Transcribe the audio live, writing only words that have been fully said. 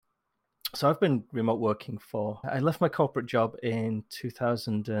So I've been remote working I left my corporate job in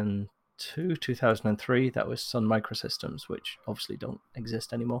 2002, 2003. That was Sun Microsystems, which obviously don't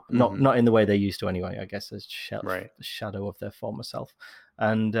exist anymore. Hmm. Not in the way they used to anyway, I guess, as Right. the shadow of their former self.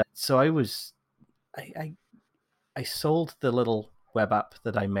 And so I, I sold the little web app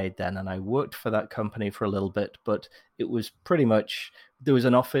that I made then, and I worked for that company for a little bit, but it was pretty much, there was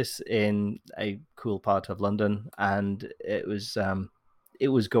an office in a cool part of London, and it was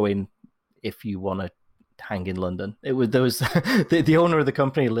going, if you want to hang in London. It was there was the owner of the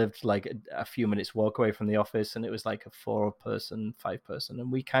company lived like a few minutes walk away from the office, and it was like a 4-person, 5-person,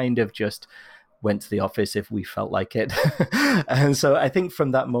 and we kind of just went to the office if we felt like it. And so I think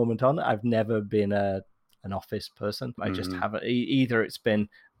from that moment on, I've never been an office person. I just Hmm. haven't. Either it's been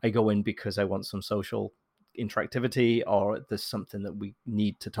I go in because I want some social interactivity, or there's something that we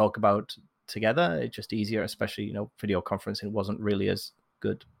need to talk about together. It's just easier, especially video conferencing wasn't really as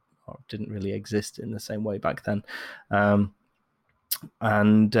good, or didn't really exist in the same way back then.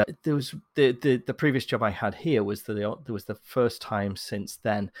 And there was the previous job I had here was there was the first time since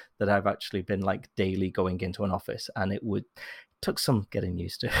then that I've actually been like daily going into an office, and took some getting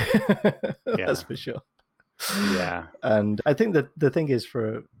used to. That's Yeah. for sure. Yeah. And I think that the thing is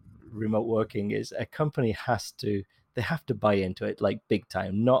for remote working is a company they have to buy into it like big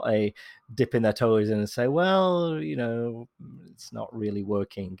time, not a dip in their toes in and say, well, it's not really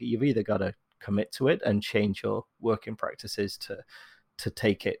working. You've either got to commit to it and change your working practices to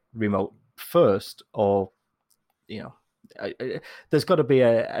take it remote first, or you know there's got to be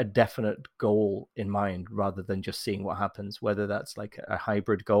a definite goal in mind rather than just seeing what happens, whether that's like a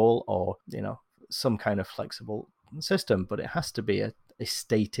hybrid goal or some kind of flexible system, but it has to be a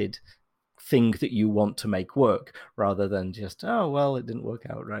stated thing that you want to make work, rather than just, oh well, it didn't work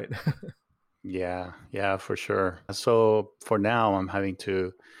out right. Yeah. Yeah, for sure. So for now, I'm having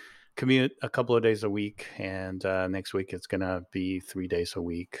to commute a couple of days a week, and next week it's gonna be 3 days a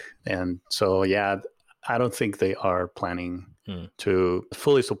week. And so, yeah, I don't think they are planning Hmm. to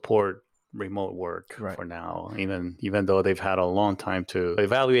fully support remote work Right. for now, even though they've had a long time to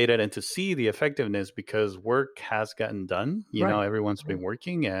evaluate it and to see the effectiveness, because work has gotten done. Right. Everyone's Yeah. been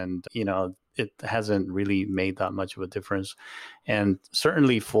working, and it hasn't really made that much of a difference. And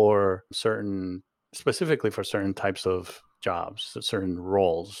certainly specifically for certain types of jobs, certain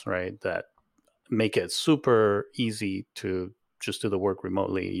roles, right, that make it super easy to just do the work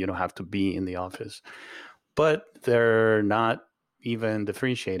remotely. You don't have to be in the office. But they're not even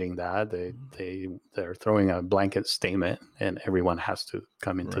differentiating that. They're throwing a blanket statement, and everyone has to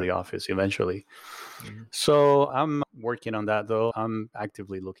come into the Right. office eventually. Mm. So I'm working on that, though. I'm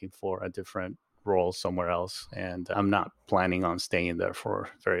actively looking for a different role somewhere else, and I'm not planning on staying there for a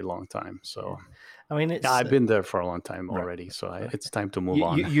very long time. Yeah. So I mean, yeah, it's I've been there for a long time right. already, so Right. it's time to move you,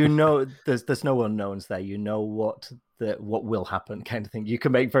 on. there's no unknowns there. You know what will happen, kind of thing. You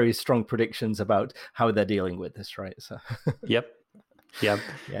can make very strong predictions about how they're dealing with this, right? So Yep, yep.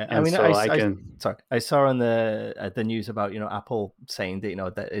 yeah, I And mean, so I can. sorry, I saw on the news about Apple saying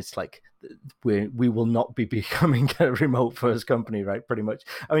that that it's like we will not be becoming a remote first company, right? Pretty much.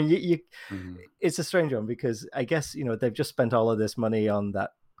 I mean, Mhm. it's a strange one, because I guess they've just spent all of this money on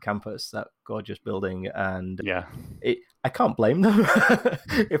that campus, that gorgeous building, and Yeah. I can't blame them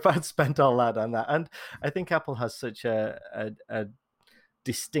if I'd spent all that on that. And I think Apple has such a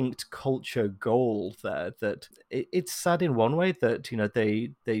distinct culture goal there that it's sad in one way that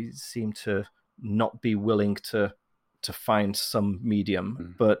they seem to not be willing to find some medium.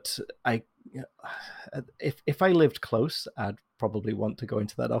 Mm. But if I lived close, I'd probably want to go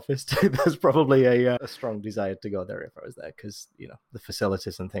into that office too. There's probably a strong desire to go there if I was there, because the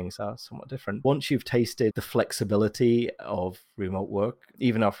facilities and things are somewhat different. Once you've tasted the flexibility of remote work,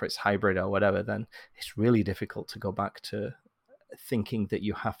 even if it's hybrid or whatever, then it's really difficult to go back to thinking that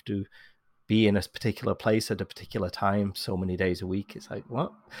you have to be in a particular place at a particular time so many days a week. It's like,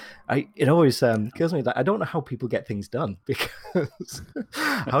 what? It always kills me that I don't know how people get things done, because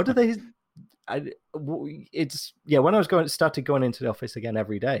how do they? It's yeah. When I was started going into the office again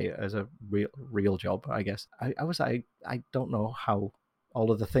every day as a real job, I guess I don't know how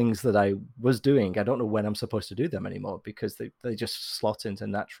all of the things that I was doing. I don't know when I'm supposed to do them anymore, because they just slot into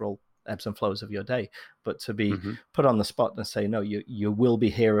natural ebbs and flows of your day. But to be Hmm. put on the spot and say, no, you will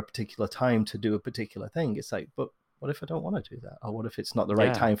be here a particular time to do a particular thing, it's like, but what if I don't want to do that? Or what if it's not the right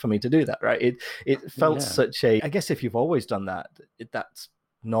Yeah. time for me to do that? Right? It felt Yeah. such a, I guess if you've always done that, that's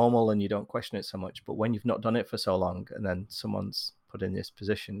normal and you don't question it so much. But when you've not done it for so long, and then someone's put in this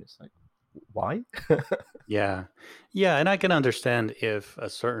position, it's like, why? Yeah. Yeah. And I can understand if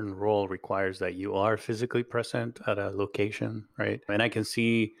a certain role requires that you are physically present at a location, right? And I can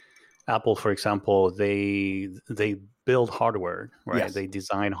see Apple, for example, they build hardware, right? Yes. They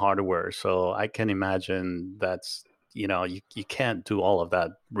design hardware. So I can imagine that's, you can't do all of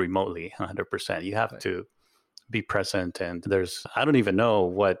that remotely 100%. You have Right. to be present. And I don't even know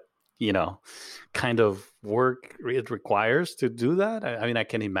what, kind of work it requires to do that. I mean, I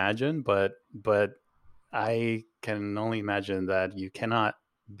can imagine, but I can only imagine that you cannot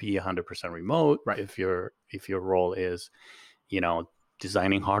be 100% remote Right. if your role is,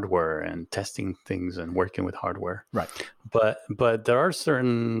 designing hardware and testing things and working with hardware. Right. But there are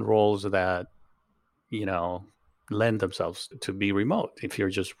certain roles that, lend themselves to be remote. If you're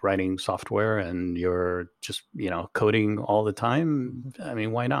just writing software and you're just, coding all the time, I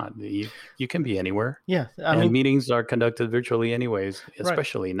mean, why not? You can be anywhere. Yeah. I And mean, meetings are conducted virtually anyways, right.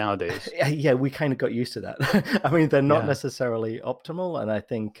 especially nowadays. Yeah, we kind of got used to that. I mean, they're not Yeah. necessarily optimal, and I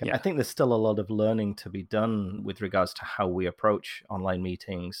think there's still a lot of learning to be done with regards to how we approach online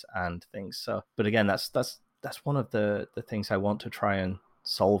meetings and things. So, but again, that's one of the things I want to try and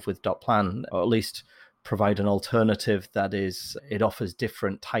solve with Dotplan, or at least provide an alternative that it offers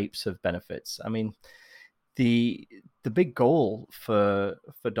different types of benefits. I mean, the big goal for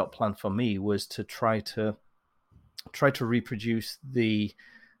Dotplan for me was to try to reproduce the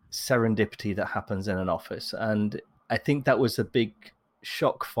serendipity that happens in an office. And I think that was a big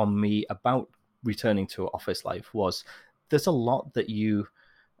shock for me about returning to office life. Was there's a lot that you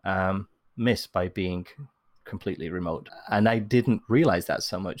miss by being completely remote, and I didn't realize that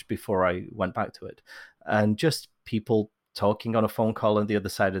so much before I went back to it. And just people talking on a phone call on the other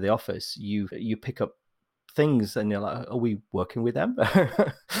side of the office, you pick up things and you're like, are we working with them?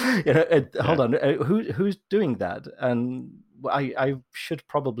 Hold on, who's doing that? And I should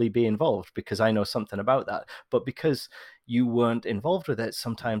probably be involved because I know something about that, but because you weren't involved with it,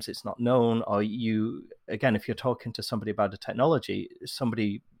 sometimes it's not known. Or again, if you're talking to somebody about a technology,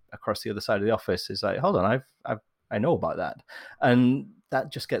 somebody across the other side of the office is like, hold on, I know about that. And that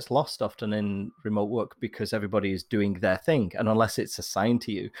just gets lost often in remote work because everybody is doing their thing. And unless it's assigned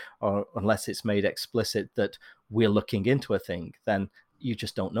to you, or unless it's made explicit that we're looking into a thing, then you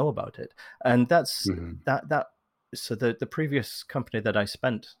just don't know about it. And that's that. So the previous company that I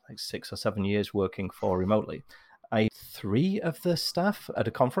spent like 6 or 7 years working for remotely, I 3 of the staff at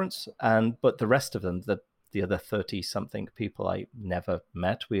a conference, but the rest of them, the other 30 something people, I never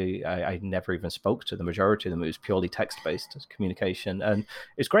met. I never even spoke to the majority of them. It was purely text-based communication. And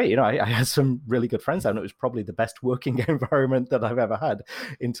it's great. I had some really good friends there, and it was probably the best working environment that I've ever had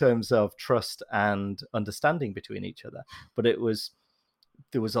in terms of trust and understanding between each other. But there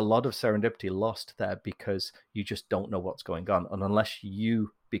was a lot of serendipity lost there because you just don't know what's going on. And unless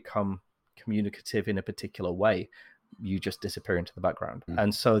you become communicative in a particular way, you just disappear into the background.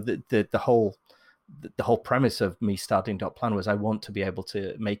 And so the whole premise of me starting Dotplan was I want to be able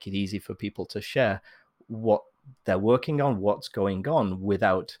to make it easy for people to share what they're working on, what's going on,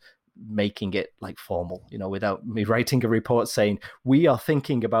 without making it like formal, without me writing a report saying we are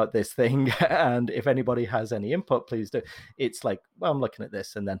thinking about this thing and if anybody has any input, please do. It's like, well, I'm looking at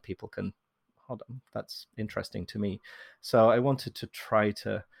this, and then people can, hold on, that's interesting to me. So I wanted to try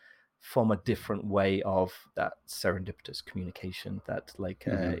to form a different way of that serendipitous communication, that like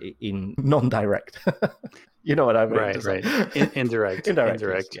in non-direct. You know what I mean? Right. Indirect.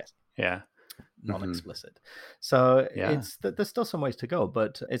 Yes. Yeah. Non-explicit. So there's still some ways to go,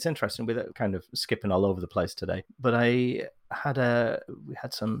 but it's interesting with it kind of skipping all over the place today. But we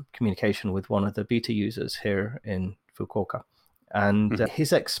had some communication with one of the beta users here in Fukuoka, and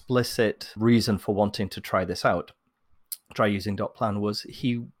his explicit reason for wanting to try using Dotplan, was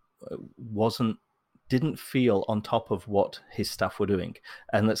he didn't feel on top of what his staff were doing.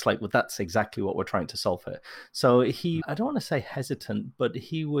 And it's like, well, that's exactly what we're trying to solve here. So I don't want to say hesitant, but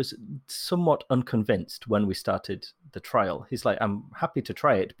he was somewhat unconvinced when we started the trial. He's like, I'm happy to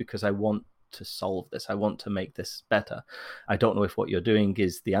try it because I want to solve this. I want to make this better. I don't know if what you're doing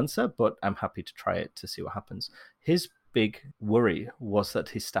is the answer, but I'm happy to try it to see what happens. His big worry was that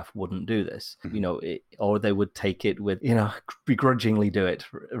his staff wouldn't do this, or they would take it with, begrudgingly do it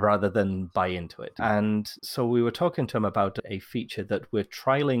rather than buy into it. And so we were talking to him about a feature that we're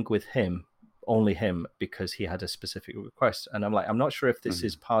trialing with him, only him, because he had a specific request. And I'm like, I'm not sure if this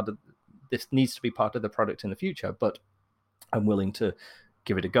is this needs to be part of the product in the future, but I'm willing to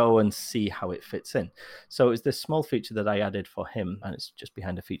give it a go and see how it fits in. So it's this small feature that I added for him, and it's just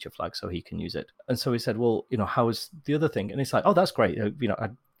behind a feature flag so he can use it. And so he said, well, how is the other thing? And he's like, oh, that's great.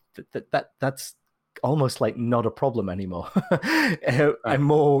 That's almost like not a problem anymore. I'm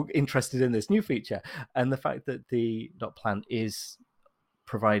more interested in this new feature. And the fact that the Dotplan is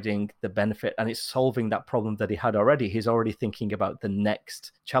providing the benefit and it's solving that problem that he had already. He's already thinking about the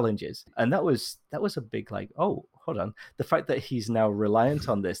next challenges. And that was a big like, oh, hold on. The fact that he's now reliant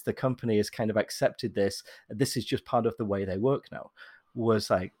on this, the company has kind of accepted this. This is just part of the way they work now, was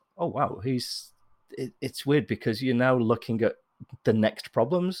like, oh, wow, it's weird because you're now looking at the next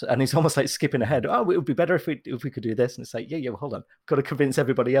problems and he's almost like skipping ahead. Oh, it would be better if we could do this. And it's like, yeah, hold on, got to convince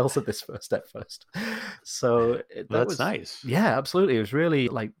everybody else of this first step first. So that was nice. Yeah, absolutely. It was really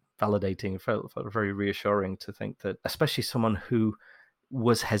like validating. It felt very reassuring to think that, especially someone who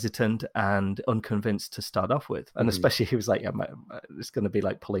was hesitant and unconvinced to start off with, and especially he was like, yeah, it's going to be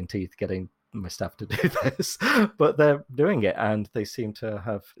like pulling teeth getting my staff to do this, but they're doing it and they seem to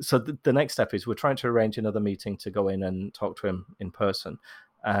have. So the next step is we're trying to arrange another meeting to go in and talk to him in person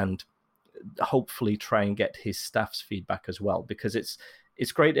and hopefully try and get his staff's feedback as well, because it's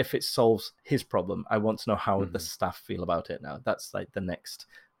great if it solves his problem. I want to know how the staff feel about it now. That's like the next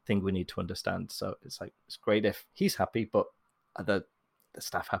thing we need to understand. So it's like, it's great if he's happy, but the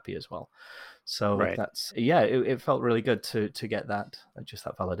staff happy as well. So that's, it felt really good to get that, just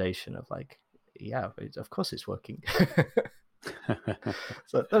that validation of like, yeah, of course it's working.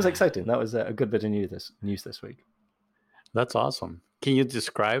 So that was exciting. That was a good bit of news this week. That's awesome. Can you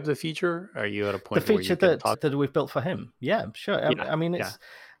describe the feature? Are you at a point the feature that we've built for him? Yeah, sure. I mean, it's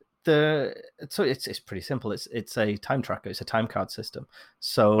it's pretty simple. It's a time tracker. It's a time card system.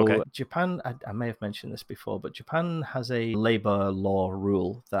 So Japan, I may have mentioned this before, but Japan has a labor law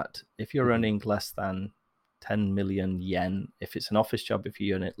rule that if you're earning less than 10 million yen, if it's an office job, if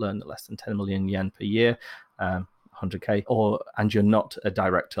you earn less than 10 million yen per year, 100K, and you're not a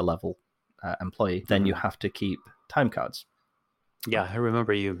director level employee, then you have to keep time cards. Yeah, I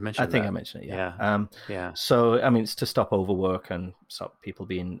remember you mentioned I think I mentioned it, yeah. So, I mean, it's to stop overwork and stop people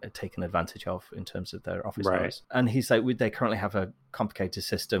being taken advantage of in terms of their office hours. And he's like, they currently have a complicated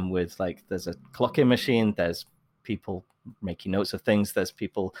system with, like, there's a clock-in machine, there's people making notes of things, there's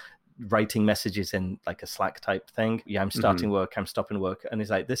people writing messages in, like, a Slack type thing. Yeah, I'm starting work, I'm stopping work. And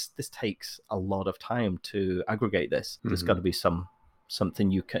he's like, this takes a lot of time to aggregate this. There's got to be something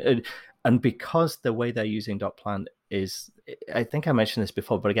you can... And because the way they're using Dotplan is, I think I mentioned this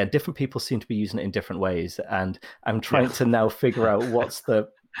before, but again, different people seem to be using it in different ways. And I'm trying to now figure out what's the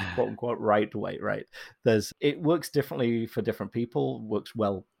what right way, right? It works differently for different people, works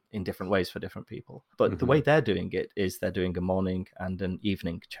well in different ways for different people. But the way they're doing it is they're doing a morning and an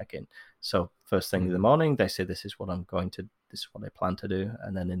evening check-in. So first thing in the morning, they say, this is what I plan to do.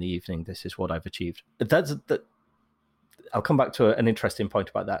 And then in the evening, this is what I've achieved. I'll come back to an interesting point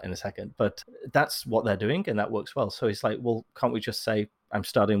about that in a second, but that's what they're doing and that works well. So it's like, well, can't we just say I'm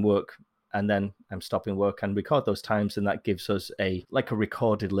starting work and then I'm stopping work and record those times, and that gives us a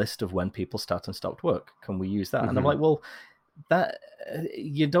recorded list of when people start and stopped work. Can we use that? And I'm like, well, that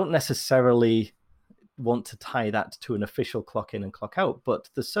you don't necessarily want to tie that to an official clock in and clock out, but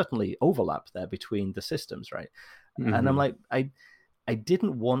there's certainly overlap there between the systems, right? And I'm like, I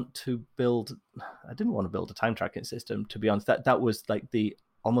didn't want to build a time tracking system, to be honest. That was like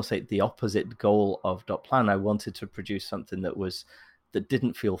almost like the opposite goal of Dotplan. I wanted to produce something that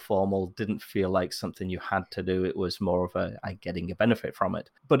didn't feel formal, didn't feel like something you had to do. It was more of getting a benefit from it.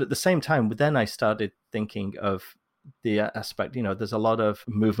 But at the same time, then I started thinking of the aspect, there's a lot of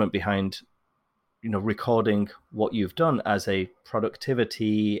movement behind, recording what you've done as a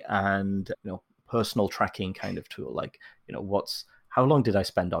productivity and, personal tracking kind of tool. Like, how long did I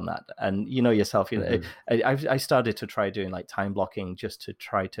spend on that? And yourself, I started to try doing like time blocking just to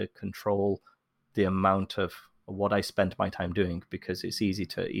try to control the amount of what I spent my time doing, because it's easy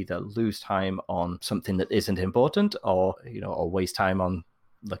to either lose time on something that isn't important or waste time on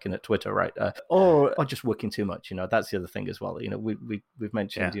looking at Twitter, right? Or just working too much. That's the other thing as well. We've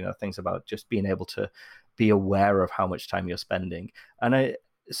mentioned, things about just being able to be aware of how much time you're spending. And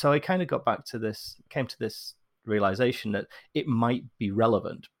I kind of came to this realization that it might be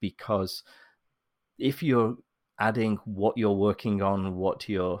relevant, because if you're adding what you're working on, what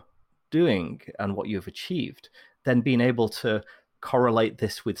you're doing, and what you've achieved, then being able to correlate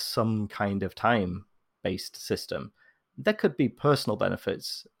this with some kind of time-based system, there could be personal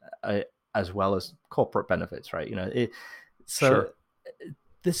benefits as well as corporate benefits, right? Sure.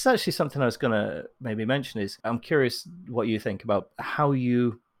 This is actually something I was going to maybe mention. Is I'm curious what you think about how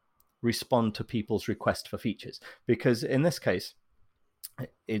you respond to people's request for features, because in this case,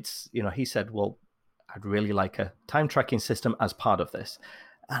 it's he said, well, I'd really like a time tracking system as part of this.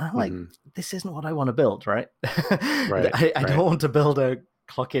 And I'm like, this isn't what I want to build, right? I don't want to build a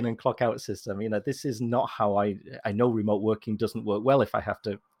clock in and clock out system. This is not how I know remote working doesn't work well if I have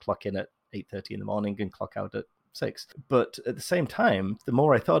to clock in at 8:30 in the morning and clock out at 6. But at the same time, the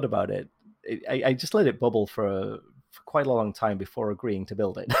more I thought about it, I just let it bubble for quite a long time before agreeing to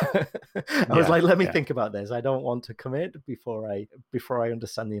build it. I was like, let me think about this. I don't want to commit before I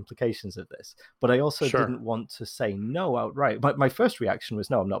understand the implications of this. But I also didn't want to say no outright. But my first reaction was,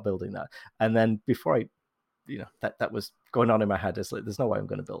 no, I'm not building that. And then before I, that was going on in my head, it's like, there's no way I'm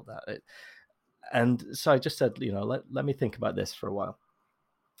going to build that. And so I just said, let me think about this for a while.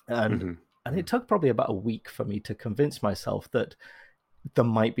 And it took probably about a week for me to convince myself that there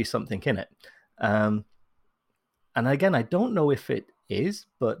might be something in it. And again, I don't know if it is,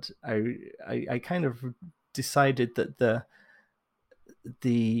 but I kind of decided that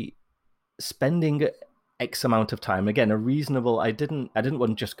the spending X amount of time, again, a reasonable, I didn't want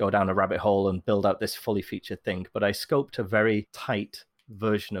to just go down a rabbit hole and build out this fully featured thing, but I scoped a very tight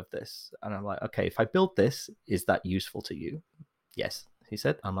version of this. And I'm like, okay, if I build this, is that useful to you? Yes, he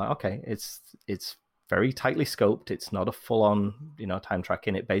said. I'm like, okay, it's very tightly scoped. It's not a full-on, time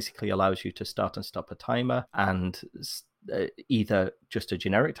tracking. It basically allows you to start and stop a timer, and either just a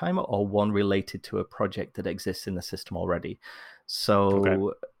generic timer or one related to a project that exists in the system already.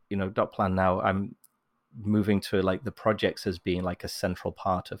 So, Dotplan now, I'm moving to like the projects as being like a central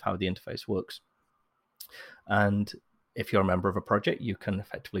part of how the interface works. And if you're a member of a project, you can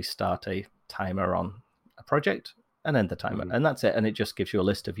effectively start a timer on a project and end the timer, and that's it. And it just gives you a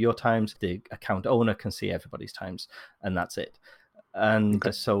list of your times. The account owner can see everybody's times, and that's it. And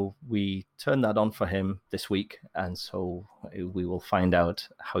so we turned that on for him this week, and so we will find out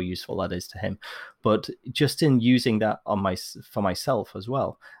how useful that is to him. But just in using that for myself as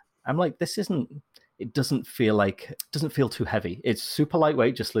well, I'm like, it doesn't feel too heavy. It's super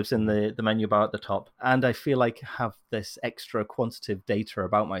lightweight, just lives in the menu bar at the top, and I feel like I have this extra quantitative data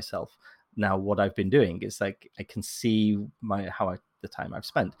about myself. Now, what I've been doing is like I can see the time I've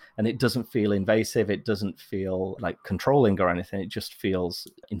spent, and it doesn't feel invasive. It doesn't feel like controlling or anything. It just feels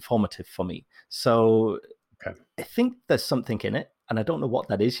informative for me. So I think there's something in it, and I don't know what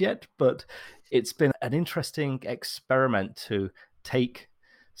that is yet, but it's been an interesting experiment to take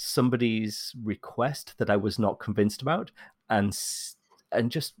somebody's request that I was not convinced about and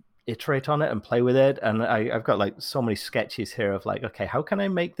just iterate on it and play with it. And I've got like so many sketches here of like, okay, how can I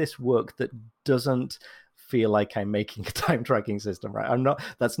make this work that doesn't feel like I'm making a time tracking system, right?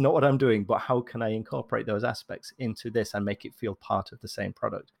 That's not what I'm doing, but how can I incorporate those aspects into this and make it feel part of the same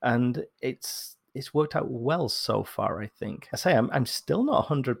product? And it's worked out well so far, I think. I say I'm still not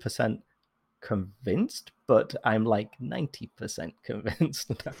 100% convinced, but I'm like 90%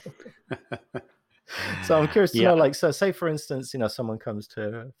 convinced now. So I'm curious to know, like, so say for instance, someone comes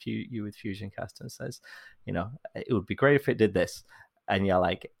to you with FusionCast and says, it would be great if it did this. And you're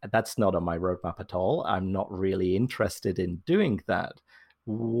like, that's not on my roadmap at all. I'm not really interested in doing that.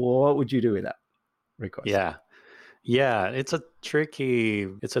 What would you do with that request? Yeah, it's a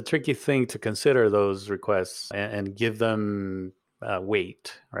tricky thing to consider those requests and give them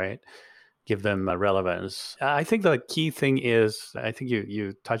weight, right? Give them relevance. I think the key thing is, I think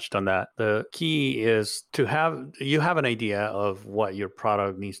you touched on that. The key is to have an idea of what your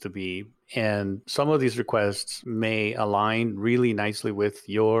product needs to be. And some of these requests may align really nicely with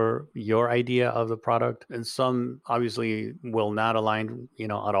your idea of the product. And some obviously will not align, at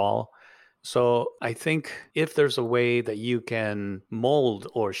all. So I think if there's a way that you can mold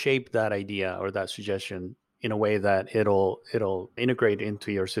or shape that idea or that suggestion in a way that it'll integrate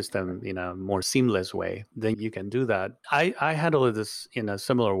into your system in a more seamless way, then you can do that. I handle this in a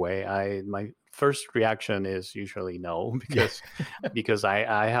similar way. My first reaction is usually no, because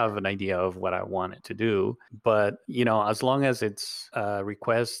I have an idea of what I want it to do. But as long as it's a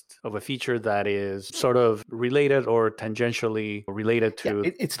request of a feature that is sort of related or tangentially related to,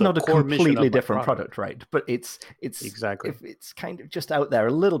 it's not a completely different product, right? But it's exactly, if it's kind of just out there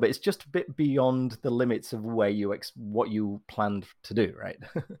a little bit. It's just a bit beyond the limits of where what you planned to do, right?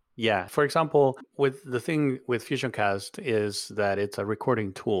 Yeah. For example, with the thing with FusionCast is that it's a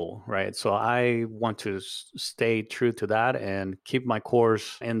recording tool, right? So I want to stay true to that and keep my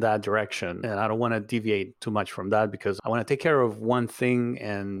course in that direction. And I don't want to deviate too much from that because I want to take care of one thing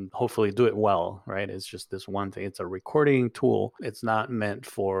and hopefully do it well, right? It's just this one thing. It's a recording tool. It's not meant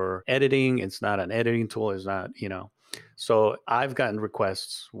for editing. It's not an editing tool. It's not, So I've gotten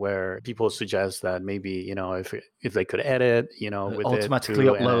requests where people suggest that maybe, if they could edit, with automatically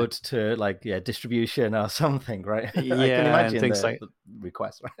upload to like distribution or something, right? Yeah, I can imagine and things the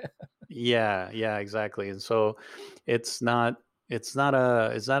request, right? Yeah, exactly. And so it's not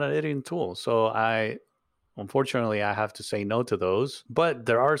an editing tool. So unfortunately I have to say no to those. But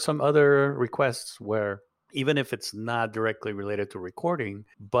there are some other requests where even if it's not directly related to recording,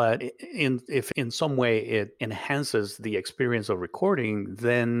 but if in some way it enhances the experience of recording,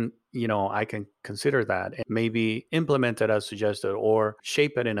 then I can consider that and maybe implement it as suggested or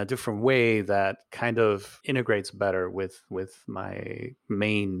shape it in a different way that kind of integrates better with my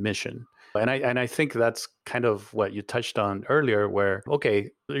main mission. And I think that's kind of what you touched on earlier, where,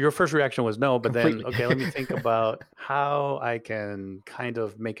 okay, your first reaction was no, but Completely. then, okay, let me think about how I can kind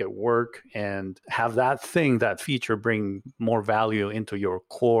of make it work and have that feature bring more value into your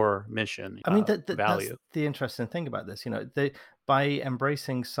core mission. I mean, that's Value. the interesting thing about this. By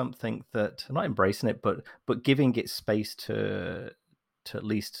embracing something that, not embracing it, but giving it space to at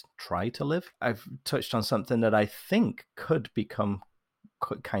least try to live. I've touched on something that I think could become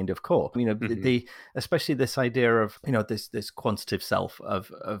kind of core. Mm-hmm. The especially this idea of this quantitative self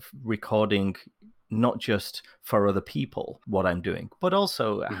of recording not just for other people what I'm doing, but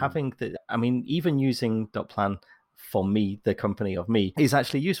also having the. I mean, even using Dotplan for me, the company of me, is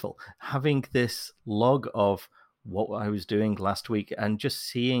actually useful. Having this log of what I was doing last week and just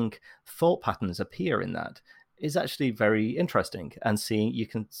seeing thought patterns appear in that is actually very interesting, and you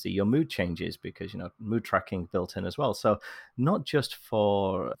can see your mood changes because mood tracking built in as well. So not just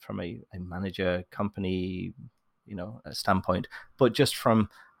from a manager company standpoint, but just from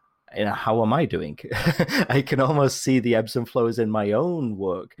how am I doing? I can almost see the ebbs and flows in my own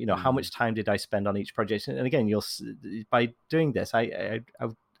work. How much time did I spend on each project? And again, by doing this,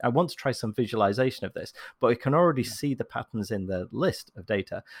 I want to try some visualization of this, but I can already see the patterns in the list of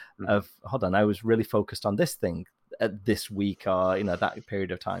data of, hold on, I was really focused on this thing at this week or, that period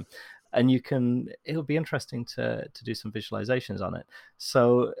of time. And it'll be interesting to do some visualizations on it.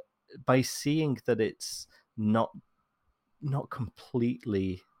 So by seeing that it's not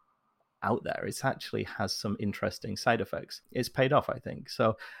completely out there, it actually has some interesting side effects. It's paid off, I think.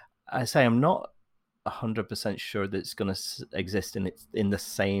 So I say I'm not 100% sure that it's going to exist in the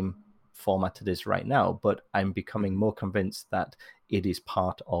same format it is right now, but I'm becoming more convinced that it is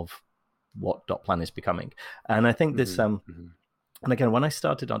part of what Dotplan is becoming. And I think this and again, when I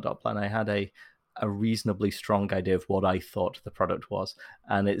started on Dotplan, I had a reasonably strong idea of what I thought the product was,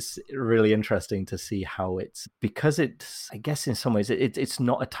 and it's really interesting to see how because it's, I guess in some ways it's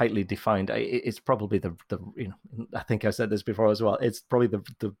not a tightly defined. It's probably the I think I've said this before as well. It's probably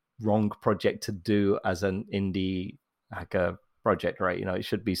the wrong project to do as an indie hacker project, right? It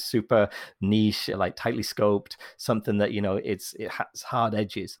should be super niche, like tightly scoped, something that it has hard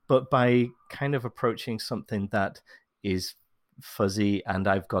edges. But by kind of approaching something that is fuzzy and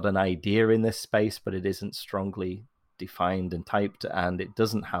I've got an idea in this space, but it isn't strongly defined and typed, and it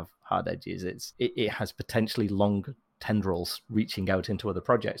doesn't have hard edges, it has potentially long tendrils reaching out into other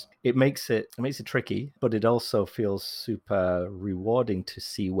projects. It makes it tricky, but it also feels super rewarding to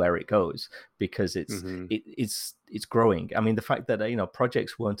see where it goes, because it's growing. I mean, the fact that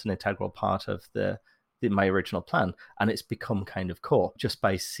projects weren't an integral part of my original plan, and it's become kind of core just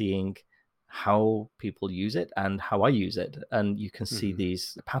by seeing how people use it and how I use it, and you can see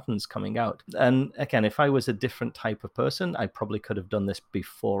these patterns coming out. And again, if I was a different type of person, I probably could have done this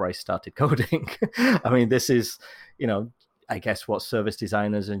before I started coding. I mean, this is I guess what service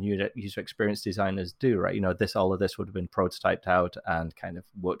designers and user experience designers do, right? All of this would have been prototyped out and kind of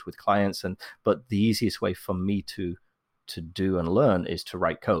worked with clients, but the easiest way for me to do and learn is to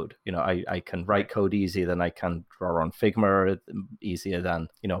write code. I can write code easier than I can draw on Figma, easier than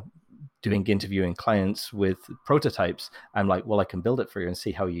doing interviewing clients with prototypes. I'm like, well, I can build it for you and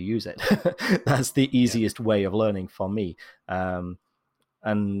see how you use it. That's the easiest way of learning for me.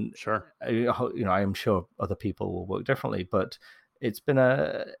 And sure, I am sure other people will work differently, but it's been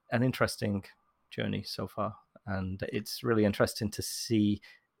an interesting journey so far, and it's really interesting to see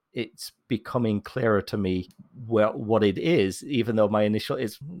it's becoming clearer to me what it is, even though my initial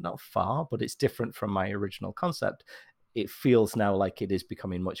is not far, but it's different from my original concept. It feels now like it is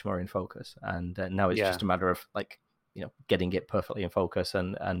becoming much more in focus, and now it's just a matter of getting it perfectly in focus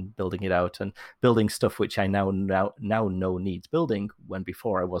and building it out and building stuff which I now know needs building, when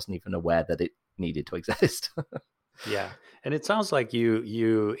before I wasn't even aware that it needed to exist. Yeah. And it sounds like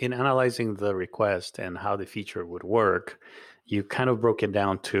you in analyzing the request and how the feature would work, you kind of broke it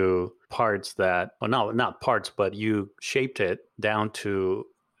down to parts that, well, no, not parts, but you shaped it down to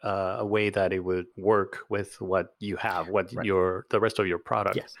a way that it would work with what you have, what the rest of your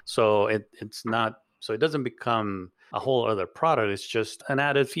product. Yes. So it's not, so it doesn't become a whole other product. It's just an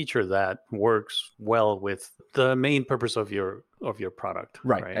added feature that works well with the main purpose of your product.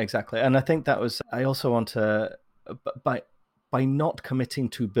 Right. Exactly. And I think I also want to, by not committing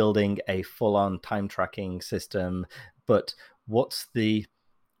to building a full-on time tracking system, but what's the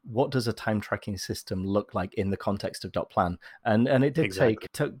what does a time tracking system look like in the context of .plan? And it did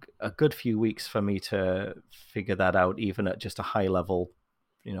took a good few weeks for me to figure that out, even at just a high level,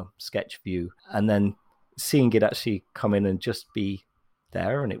 sketch view. And then seeing it actually come in and just be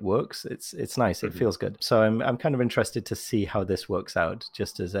there and it works, it's nice. It feels good. So I'm kind of interested to see how this works out.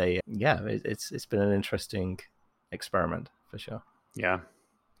 Just as it's been an interesting experiment for sure. Yeah,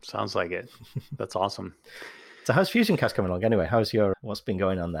 sounds like it. That's awesome. So how's FusionCast coming along anyway? What's been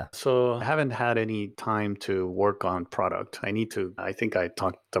going on there? So I haven't had any time to work on product. I think I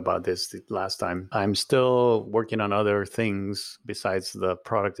talked about this the last time. I'm still working on other things besides the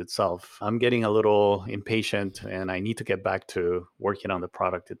product itself. I'm getting a little impatient and I need to get back to working on the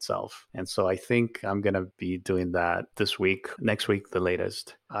product itself. And so I think I'm going to be doing that this week, next week, the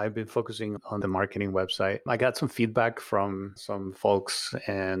latest. I've been focusing on the marketing website. I got some feedback from some folks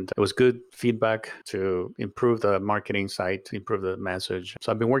and it was good feedback to improve the marketing site, to improve the message.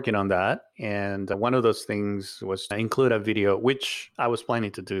 So I've been working on that. And one of those things was to include a video, which I was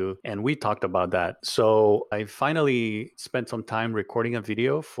planning to do. And we talked about that. So I finally spent some time recording a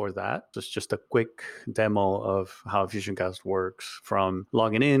video for that. It's just a quick demo of how FusionCast works, from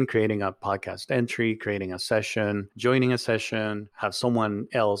logging in, creating a podcast entry, creating a session, joining a session, have someone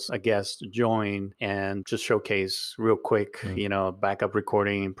else, a guest, join and just showcase real quick, backup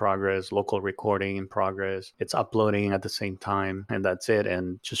recording in progress, local recording in progress. It's uploading at the same time and that's it.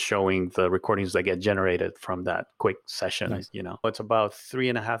 And just showing the recordings that get generated from that quick session. Nice. It's about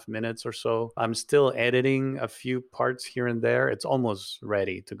 3.5 minutes or so. I'm still editing a few parts here and there. It's almost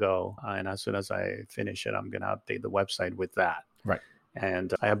ready to go. And as soon as I finish it, I'm going to update the website with that. Right.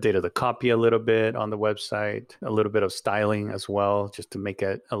 And I updated the copy a little bit on the website, a little bit of styling as well, just to make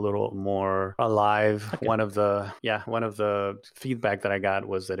it a little more alive. Okay. One of the feedback that I got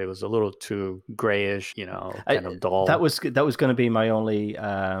was that it was a little too grayish, kind of dull. That was going to be my only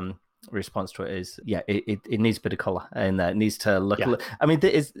response to it is, it needs a bit of color in there. It needs to look. Yeah. I mean,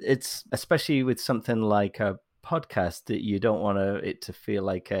 it's especially with something like a podcast that you don't want it to feel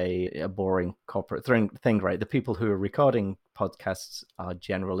like a boring corporate thing, right? The people who are recording podcasts are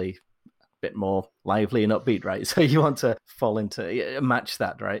generally a bit more lively and upbeat, right? So you want to match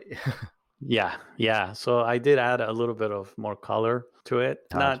that, right? Yeah. So I did add a little bit of more color to it.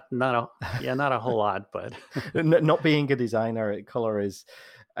 Not a whole lot, but not being a designer, color is.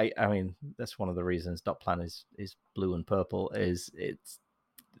 I mean, that's one of the reasons .plan is blue and purple. Is it's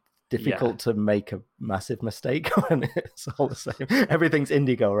difficult to make a massive mistake when it's all the same. Everything's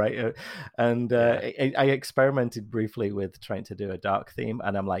indigo, right? And I experimented briefly with trying to do a dark theme,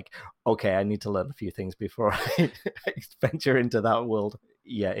 and I'm like, okay, I need to learn a few things before I venture into that world.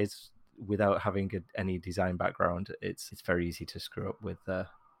 Yeah, it's without having any design background, it's very easy to screw up with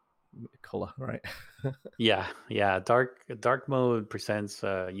color, right? yeah. Dark mode presents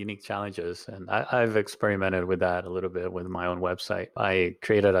unique challenges, and I've experimented with that a little bit with my own website. I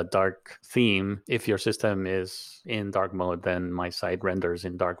created a dark theme. If your system is in dark mode, then my site renders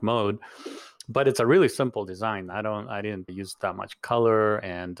in dark mode. But it's a really simple design. I didn't use that much color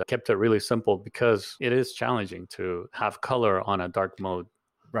and kept it really simple because it is challenging to have color on a dark mode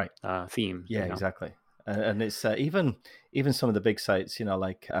theme. Yeah, exactly. And it's even some of the big sites,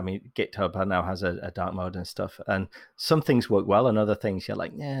 like, I mean, GitHub now has a dark mode and stuff, and some things work well, and other things you're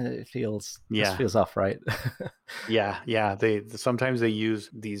like, it feels off, right? yeah. Sometimes they use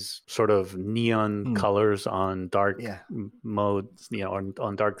these sort of neon colors on dark modes,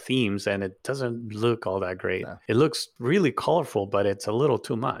 on dark themes, and it doesn't look all that great. No. It looks really colorful, but it's a little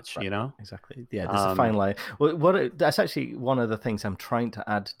too much, right. Exactly. Yeah, there's a fine line. Well, that's actually one of the things I'm trying to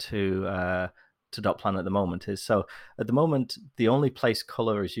add to .plan at the moment is, so at the moment the only place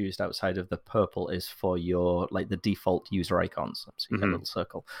color is used outside of the purple is for your, like, the default user icons, so you get a little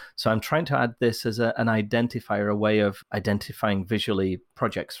circle. So I'm trying to add this as an identifier, a way of identifying visually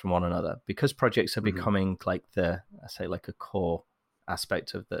projects from one another, because projects are becoming like a core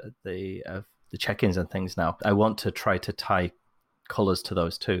aspect of the check-ins and things now. I want to try to tie colors to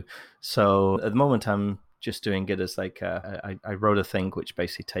those too. So at the moment I'm just doing it as like I wrote a thing which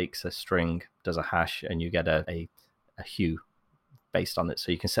basically takes a string, does a hash, and you get a hue based on it.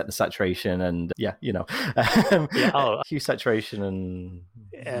 So you can set the saturation and hue, saturation, and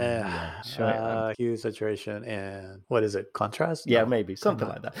hue, saturation, and what is it? Contrast? Yeah, maybe something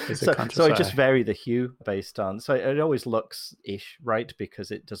like that. So I just vary the hue based on. So it always looks ish, right?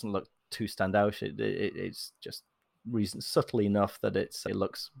 Because it doesn't look too standout. It's just subtly enough that it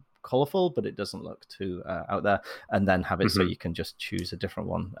looks colorful, but it doesn't look too out there, and then have it so you can just choose a different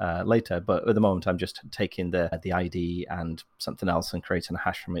one later. But at the moment I'm just taking the ID and something else and creating a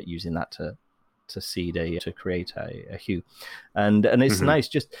hash from it, using that to to seed to create a hue, and it's nice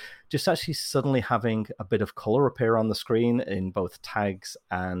just actually suddenly having a bit of color appear on the screen in both tags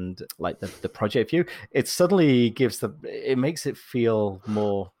and like the project view. It suddenly it makes it feel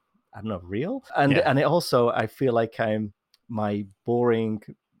more, I don't know, real, and it also, I feel like my boring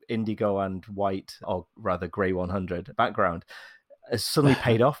indigo and white, or rather gray 100 background has suddenly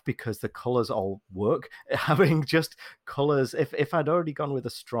paid off because the colors all work. Having just colors, if I'd already gone with a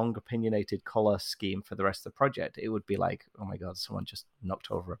strong opinionated color scheme for the rest of the project, it would be like, oh my god, someone just knocked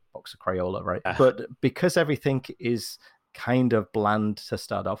over a box of Crayola, right? But because everything is kind of bland to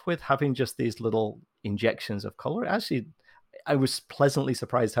start off with, having just these little injections of color, actually, I was pleasantly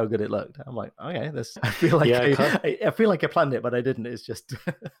surprised how good it looked. I'm like, okay, I feel like I feel like I planned it, but I didn't. It's just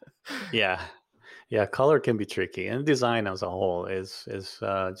Yeah, color can be tricky, and design as a whole is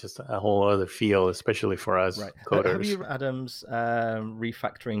just a whole other feel, especially for us coders. Have you read Adam's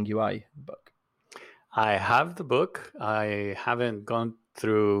Refactoring UI book? I have the book. I haven't gone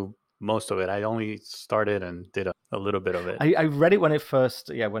through most of it. I only started and did a little bit of it. I read it when he first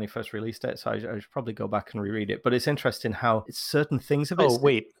released it, so I should probably go back and reread it. But it's interesting how certain things of it. Oh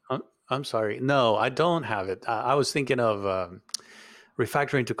wait, I'm sorry. No, I don't have it. I was thinking of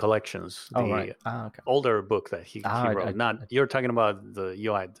Refactoring to Collections, the older book that he wrote. You're talking about the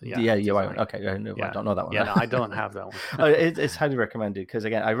UI. Yeah, UI. Okay, I don't know that one. Yeah, no, I don't have that one. It's highly recommended because,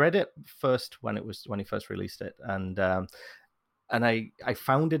 again, I read it first when he first released it, and I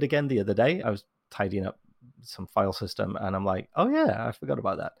found it again the other day. I was tidying up some file system, and I'm like, oh yeah, I forgot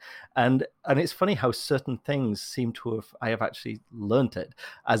about that. And it's funny how certain things seem to I have actually learnt it,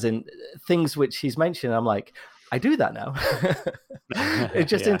 as in things which he's mentioned. I'm like, I do that now. It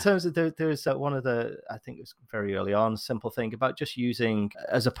just in terms of there's one of the, I think it was very early on, simple thing about just using,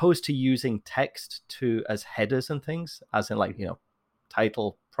 as opposed to using text as headers and things, as in like,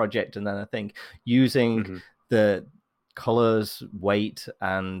 title, project, and then I think using the colors, weight,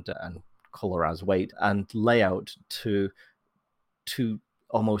 and color as weight, and layout to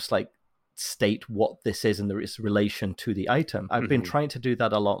almost like state what this is and its relation to the item. I've been trying to do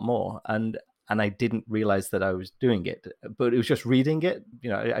that a lot more, and I didn't realize that I was doing it, but it was just reading it.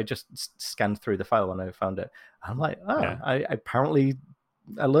 I just scanned through the file when I found it. I'm like, I apparently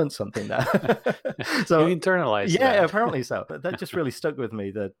I learned something there. So you internalized that. Apparently so. But that just really stuck with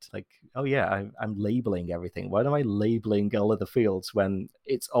me, that like, oh yeah, I'm labeling everything. Why am I labeling all of the fields when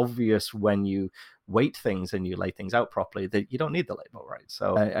it's obvious when you weight things and you lay things out properly that you don't need the label, right?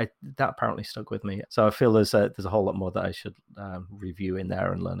 So that apparently stuck with me. So I feel there's a whole lot more that I should review in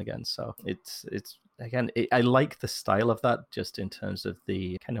there and learn again. So it's again, I like the style of that, just in terms of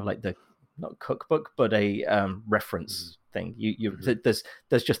the kind of like the, not cookbook, but a reference thing.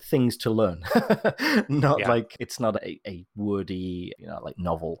 There's just things to learn. Like, it's not a wordy, like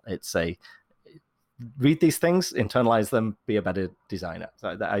novel. It's a read these things, internalize them, be a better designer.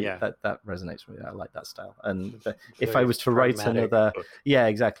 So that resonates with me. I like that style. And if I was to write another book.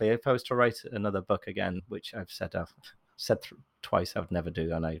 Exactly. If I was to write another book again, which I've said twice I would never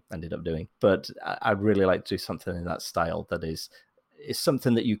do, and I ended up doing, but I'd really like to do something in that style that is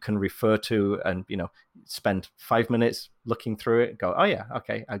something that you can refer to and spend 5 minutes looking through it, go, oh yeah,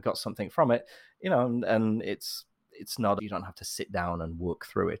 okay, I got something from it, and it's not, you don't have to sit down and work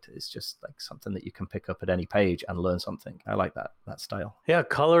through it. It's just like something that you can pick up at any page and learn something. I like that style. Yeah,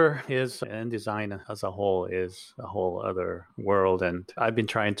 color and design as a whole is a whole other world. And I've been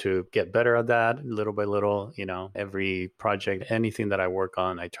trying to get better at that little by little. Every project, anything that I work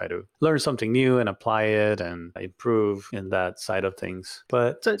on, I try to learn something new and apply it and improve in that side of things.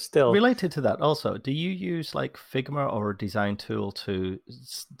 But still, related to that also, do you use like Figma or a design tool to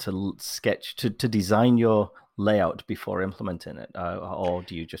sketch, to design your layout before implementing it, or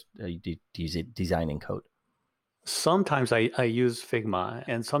do you just use it designing code? Sometimes I use Figma,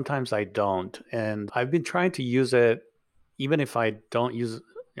 and sometimes I don't. And I've been trying to use it, even if I don't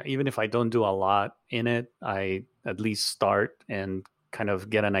do a lot in it. I at least start and kind of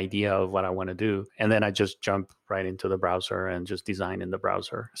get an idea of what I want to do. And then I just jump right into the browser and just design in the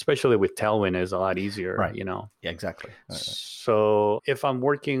browser. Especially with Tailwind, is a lot easier, right? Yeah, exactly. So if I'm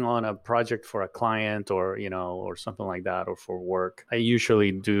working on a project for a client or something like that, or for work, I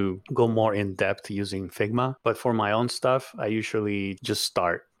usually do go more in depth using Figma. But for my own stuff, I usually just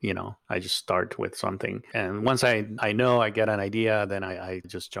start. I just start with something. And once I know, I get an idea, then I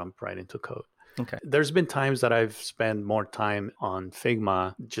just jump right into code. Okay. There's been times that I've spent more time on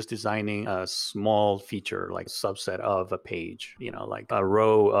Figma just designing a small feature, like a subset of a page, like a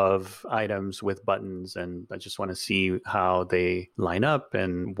row of items with buttons. And I just want to see how they line up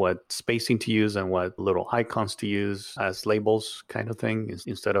and what spacing to use and what little icons to use as labels kind of thing,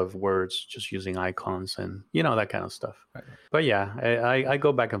 instead of words, just using icons and, that kind of stuff. Right. But yeah, I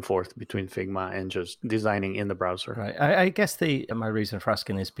go back and forth between Figma and just designing in the browser. Right. I guess my reason for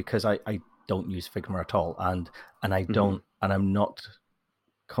asking is because I don't use Figma at all, and I don't, and I'm not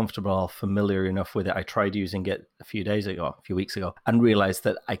comfortable or familiar enough with it. I tried using it a few weeks ago, and realized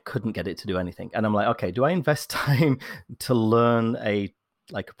that I couldn't get it to do anything. And I'm like, okay, do I invest time to learn a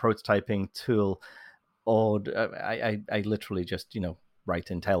prototyping tool, or I literally just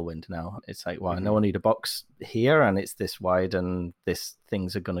write in Tailwind now? It's like, well, I know I need a box here, and it's this wide, and this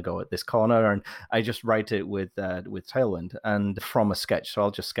things are going to go at this corner, and I just write it with Tailwind and from a sketch. So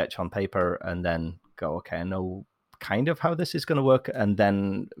I'll just sketch on paper and then go, okay, I know kind of how this is going to work, and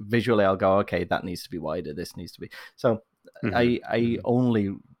then visually I'll go, okay, that needs to be wider, this needs to be. So I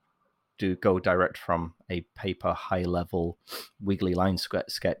only do go direct from a paper high level wiggly line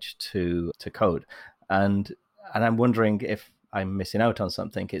sketch to code, and I'm wondering if I'm missing out on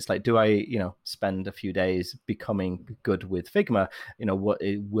something. It's like, do I spend a few days becoming good with Figma? What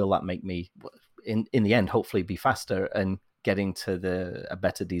will that make me in the end hopefully be faster and getting to a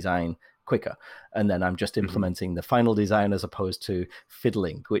better design quicker, and then I'm just implementing the final design as opposed to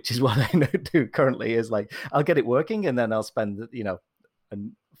fiddling, which is what I do currently. Is like, I'll get it working and then I'll spend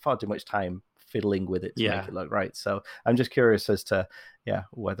far too much time fiddling with it to make it look right. So I'm just curious as to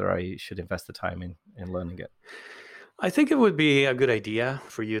whether I should invest the time in learning it. I think it would be a good idea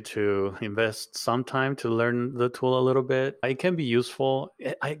for you to invest some time to learn the tool a little bit. It can be useful.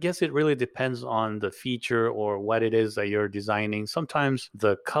 I guess it really depends on the feature or what it is that you're designing. Sometimes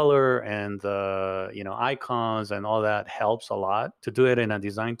the color and the icons and all that helps a lot to do it in a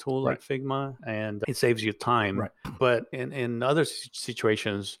design tool like Figma, and it saves you time. Right. But in other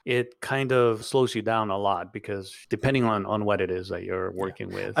situations, it kind of slows you down a lot, because depending on what it is that you're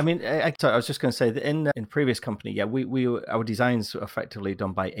working with. I mean, I was just going to say that in previous company, our designs were effectively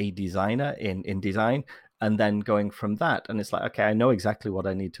done by a designer in design, and then going from that, and it's like, okay, I know exactly what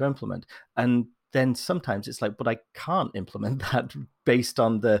I need to implement, and then sometimes it's like, but I can't implement that based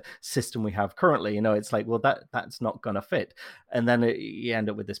on the system we have currently. It's like, well, that's not going to fit, and then you end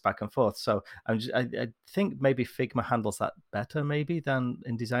up with this back and forth. So I think maybe Figma handles that better maybe than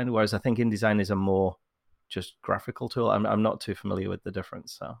InDesign, whereas I think InDesign is a more just graphical tool. I'm not too familiar with the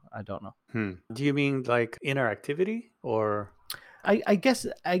difference, so I don't know. Do you mean like interactivity, or? I guess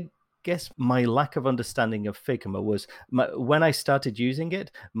my lack of understanding of Figma was when I started using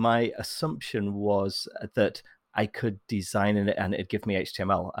it, my assumption was that I could design in it and it'd give me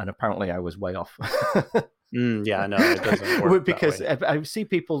HTML, and apparently I was way off. Yeah, no, it doesn't work because that way. I see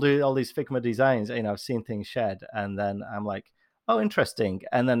people do all these Figma designs. I've seen things shared, and then I'm like, oh, interesting.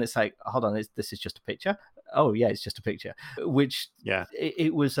 And then it's like, hold on, this is just a picture. Oh, yeah, it's just a picture, which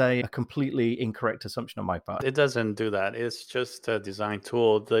it was a completely incorrect assumption on my part. It doesn't do that. It's just a design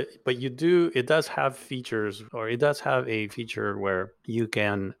tool. But it does have features, or it does have a feature where you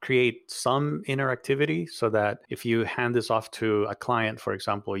can create some interactivity, so that if you hand this off to a client, for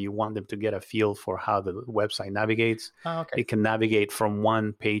example, you want them to get a feel for how the website navigates. It can navigate from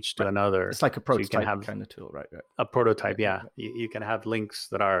one page to another. It's like a prototype kind of tool, right? A prototype, yeah. You can have links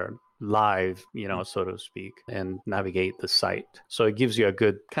that are live, so to speak, and navigate the site. So it gives you a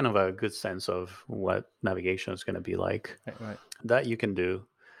good sense of what navigation is going to be like. Right. That you can do,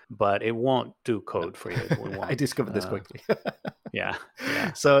 but it won't do code for you. I discovered this quickly. Yeah.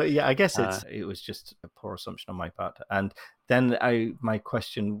 So I guess it was just a poor assumption on my part. And then my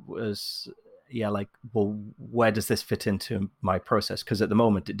question was, well, where does this fit into my process? Because at the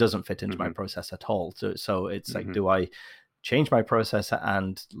moment it doesn't fit into my process at all. So it's like, do I change my process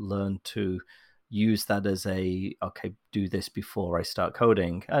and learn to use that as do this before I start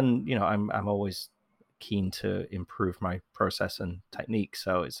coding? And I'm always keen to improve my process and technique.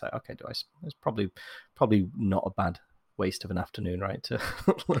 So it's like, okay, it's probably not a bad waste of an afternoon, right, to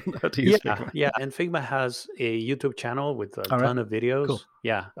learn how to use Figma. Yeah, and Figma has a YouTube channel with a ton of videos. Cool.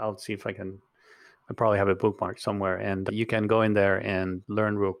 Yeah, I'll see if I probably have it bookmarked somewhere, and you can go in there and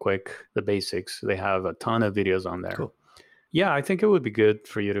learn real quick the basics. They have a ton of videos on there. Cool. Yeah, I think it would be good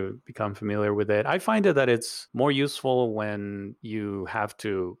for you to become familiar with it. I find that it's more useful when you have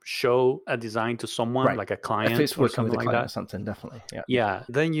to show a design to someone, like a client, if it's working with a client like that. or something, definitely. Yeah,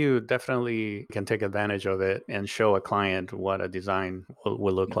 then you definitely can take advantage of it and show a client what a design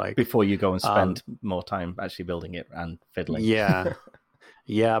will look like before you go and spend more time actually building it and fiddling. Yeah.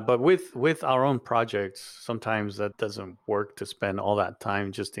 Yeah, but with our own projects, sometimes that doesn't work to spend all that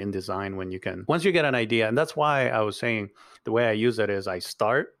time just in design when you can once you get an idea. And that's why I was saying the way I use it is I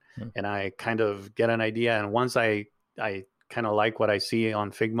start Mm. and I kind of get an idea, and once I kind of like what I see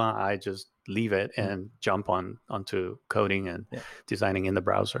on Figma, I just leave it and jump onto coding and Yeah. designing in the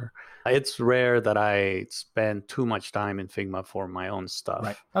browser. It's rare that I spend too much time in Figma for my own stuff.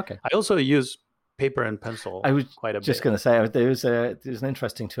 Right. Okay. I also use paper and I pencil was quite a just bit. going to say there's an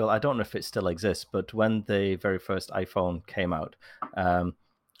interesting tool. I don't know if it still exists, but when the very first iPhone came out,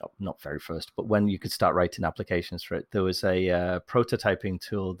 not very first, but when you could start writing applications for it, there was a prototyping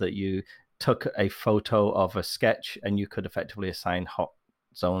tool that you took a photo of a sketch and you could effectively assign hot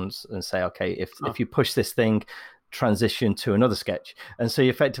zones and say, okay, if you push this thing, transition to another sketch. And so you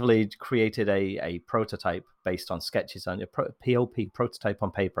effectively created a prototype based on sketches on your POP, prototype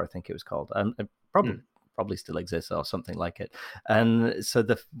on paper, I think it was called. And probably still exists or something like it. And so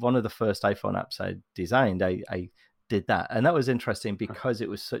one of the first iPhone apps I designed, I did that, and that was interesting because it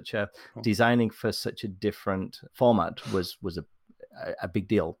was such a designing for such a different format was a big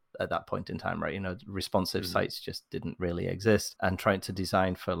deal at that point in time, right? Responsive sites just didn't really exist, and trying to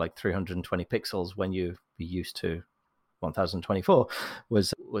design for like 320 pixels when you be used to 1024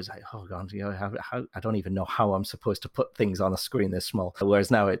 was like, oh god, how I don't even know how I'm supposed to put things on a screen this small. Whereas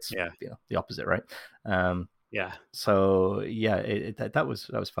now it's the opposite, right? So yeah, that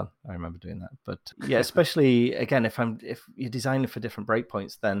was fun. I remember doing that. But yeah, especially again, if you're designing for different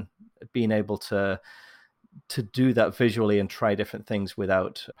breakpoints, then being able to do that visually and try different things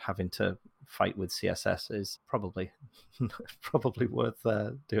without having to fight with CSS is probably worth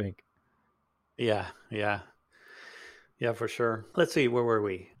doing. Yeah, for sure. Let's see, where were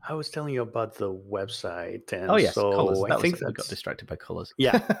we? I was telling you about the website, and yes, colors. I think we got distracted by colors.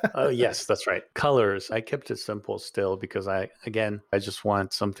 Yeah. Yes, that's right. Colors. I kept it simple still because I just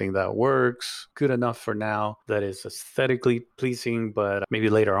want something that works good enough for now, that is aesthetically pleasing, but maybe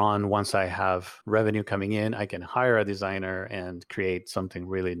later on, once I have revenue coming in, I can hire a designer and create something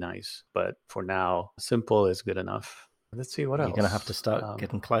really nice. But for now, simple is good enough. Let's see what else. You're going to have to start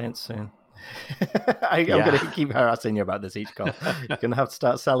getting clients soon. I'm going to keep harassing you about this each call. You're going to have to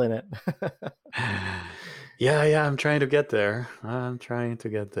start selling it. Yeah, I'm trying to get there.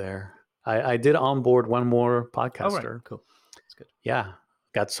 I did onboard one more podcaster. Oh, right. Cool. That's good. Yeah,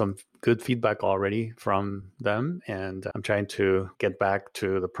 got some good feedback already from them, and I'm trying to get back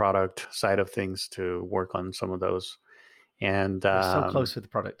to the product side of things to work on some of those. And you're so close with the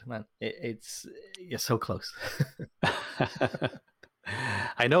product, man. You're so close.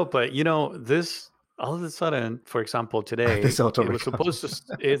 I know, but this all of a sudden, for example, today it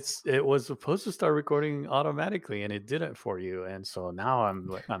was supposed to start recording automatically, and it didn't for you. And so now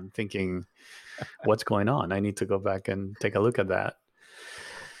I'm thinking, what's going on? I need to go back and take a look at that.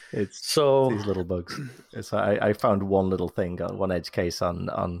 It's these little bugs. I found one little thing, one edge case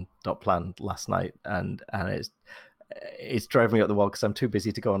on .plan last night, and it's driving me up the wall because I'm too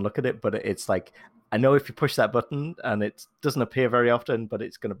busy to go and look at it. But it's like, I know if you push that button and it doesn't appear very often, but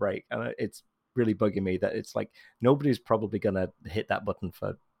it's going to break. And it's really bugging me that it's like nobody's probably going to hit that button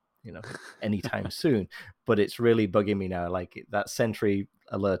for, anytime soon. But it's really bugging me now. Like that Sentry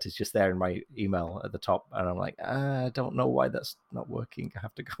alert is just there in my email at the top. And I'm like, I don't know why that's not working. I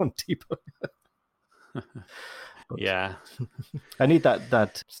have to go and debug. Yeah. I need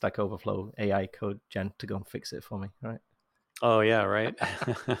that Stack Overflow AI code gen to go and fix it for me, right? Oh yeah, right.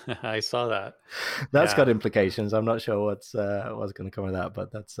 I saw that. That's got implications. I'm not sure what's going to come of that,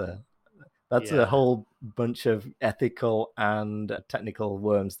 but that's a whole bunch of ethical and technical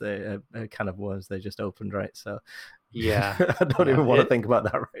worms. They kind of worms they just opened, right? So yeah, I don't even want to think about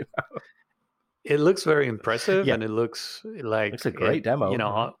that right now. It looks very impressive, and it looks like it's a great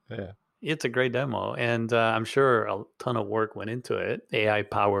demo. Yeah. It's a great demo, and I'm sure a ton of work went into it, AI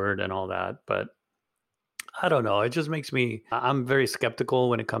powered and all that. But I don't know. It just makes me, I'm very skeptical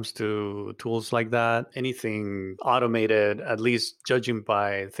when it comes to tools like that. Anything automated, at least judging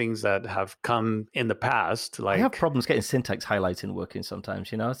by things that have come in the past. Like, I have problems getting syntax highlighting working sometimes,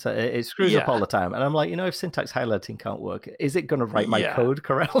 so it screws up all the time. And I'm like, if syntax highlighting can't work, is it going to write my code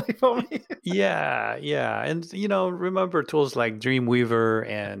correctly for me? Yeah. And, remember tools like Dreamweaver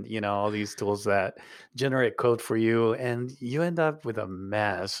and, all these tools that generate code for you, and you end up with a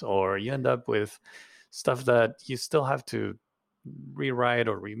mess, or you end up with stuff that you still have to rewrite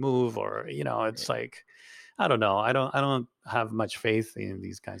or remove, or it's like, I don't know. I don't have much faith in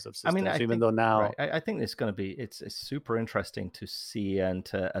these kinds of systems. I think, though now, right, I think it's going to be it's super interesting to see and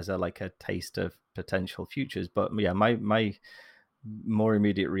as a taste of potential futures. But yeah, my more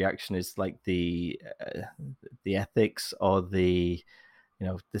immediate reaction is like the ethics or the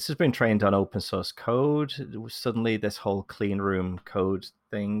this has been trained on open source code. Suddenly this whole clean room code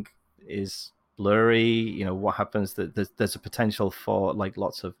thing is blurry. What happens, that there's a potential for like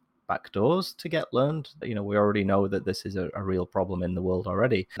lots of backdoors to get learned. We already know that this is a real problem in the world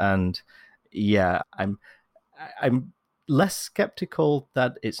already. And yeah, I'm less skeptical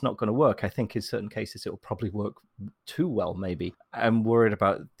that it's not going to work. I think in certain cases it will probably work too well, maybe. I'm worried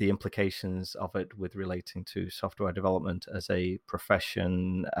about the implications of it with relating to software development as a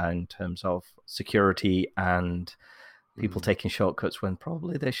profession in terms of security and people taking shortcuts when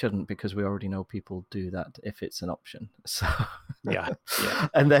probably they shouldn't, because we already know people do that if it's an option. So yeah.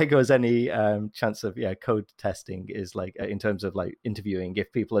 And there goes any chance of code testing is like, in terms of like interviewing,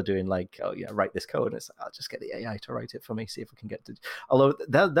 if people are doing like, write this code, and it's I'll just get the AI to write it for me, see if we can get to, although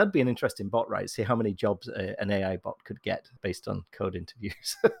that'd be an interesting bot, right? See how many jobs an AI bot could get based on code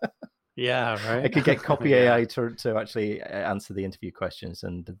interviews. Yeah, right. I could get copy AI to actually answer the interview questions,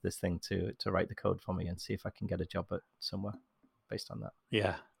 and this thing to write the code for me, and see if I can get a job at somewhere based on that.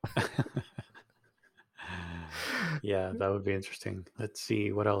 Yeah. Yeah, that would be interesting. Let's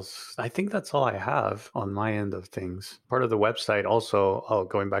see what else. I think that's all I have on my end of things. Part of the website also,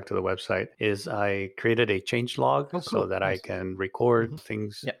 going back to the website, is I created a change log so that nice. I can record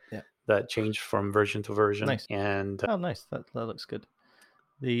things that change from version to version. Nice. And nice. That looks good.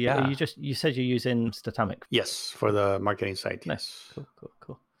 You said you're using Statamic. Yes, for the marketing site. Nice. Yes.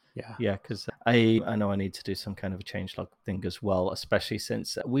 Cool. Yeah, because I know I need to do some kind of a changelog thing as well, especially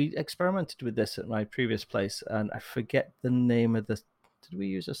since we experimented with this at my previous place, and I forget the name of the. Did we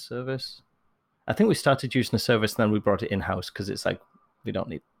use a service? I think we started using a service, and then we brought it in house because it's like we don't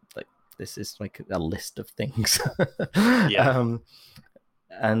need like this is like a list of things. Yeah.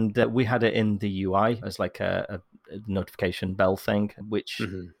 And we had it in the UI as like a notification bell thing, which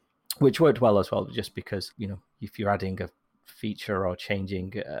worked well as well, just because if you're adding a feature or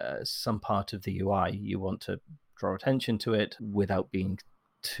changing some part of the UI, you want to draw attention to it without being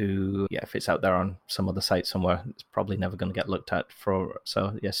too if it's out there on some other site somewhere, it's probably never going to get looked at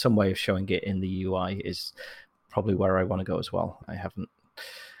so some way of showing it in the UI is probably where I want to go as well. I haven't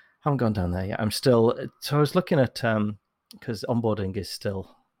gone down there yet. I was looking at because onboarding is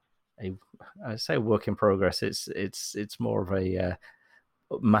still I say work in progress. It's more of a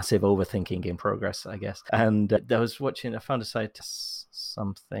massive overthinking in progress, I guess. And I found a site,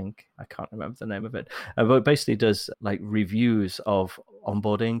 something, I can't remember the name of it, but it basically does like reviews of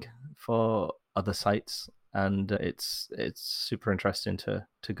onboarding for other sites, and it's super interesting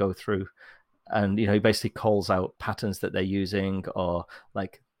to go through. And he basically calls out patterns that they're using, or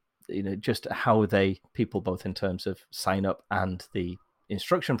like just how people both in terms of sign up and the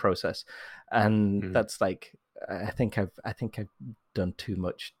instruction process. And that's like I think I've done too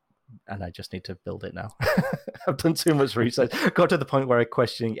much, and I just need to build it now. I've done too much research. Got to the point where I'm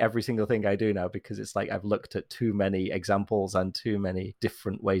questioning every single thing I do now, because it's like I've looked at too many examples and too many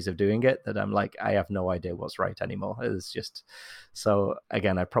different ways of doing it that I'm like, I have no idea what's right anymore. It's just, so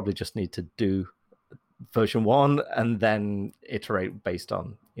again, I probably just need to do version 1 and then iterate based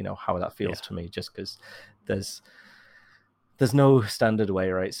on how that feels to me, just because there's no standard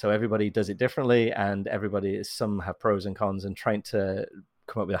way, right? So everybody does it differently, and some have pros and cons, and trying to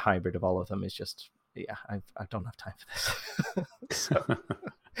come up with a hybrid of all of them is just, I don't have time for this. So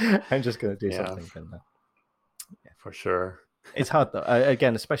I'm just going to do something. For sure. It's hard though.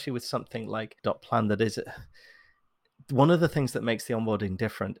 Again, especially with something like Dotplan, that is one of the things that makes the onboarding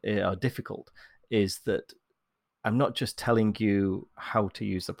difficult is that I'm not just telling you how to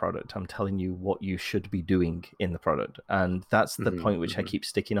use the product, I'm telling you what you should be doing in the product. And that's the point which I keep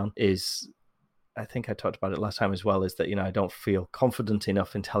sticking on, is I think I talked about it last time as well, is that, I don't feel confident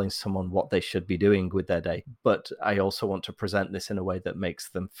enough in telling someone what they should be doing with their day. But I also want to present this in a way that makes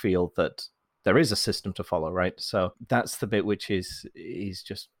them feel that there is a system to follow, right? So that's the bit which is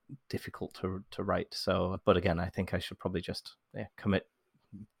just difficult to write. So, but again, I think I should probably just commit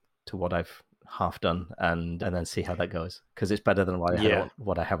to what I've half done and then see how that goes, because it's better than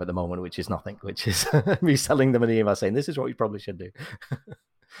what I have at the moment, which is nothing, which is me selling them an email saying this is what you probably should do.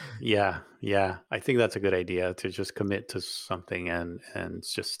 Yeah. I think that's a good idea, to just commit to something and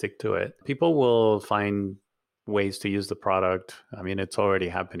just stick to it. People will find ways to use the product. I mean, it's already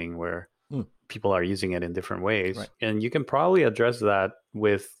happening where people are using it in different ways, right? And you can probably address that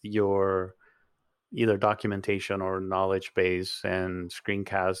with your either documentation or knowledge base and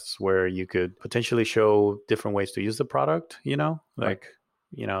screencasts, where you could potentially show different ways to use the product, like,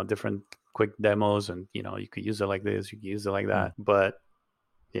 different quick demos, and, you could use it like this, you could use it like that. But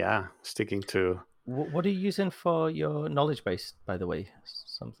yeah, sticking to... What are you using for your knowledge base, by the way?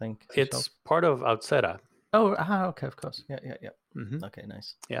 Something? It's part of Outseta. Oh, okay, of course. Yeah, yeah, yeah. Hmm. Okay,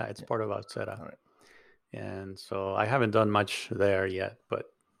 nice. Yeah, it's Yeah. part of Outsera. All right. And so I haven't done much there yet, but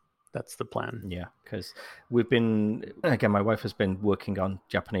that's the plan. Yeah, because we've been, again, my wife has been working on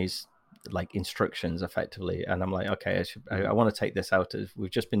Japanese like instructions effectively, and I'm like, okay, I Hmm. want to take this out. We've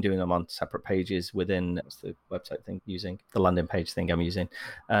just been doing them on separate pages within, what's the website thing using, the landing page thing I'm using,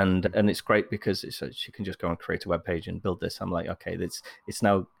 and it's great because she can just go and create a web page and build this. I'm like, okay, it's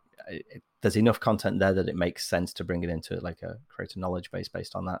now there's enough content there that it makes sense to bring it into like create a knowledge base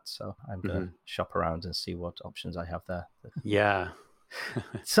based on that. So I'm gonna shop around and see what options I have there. Yeah.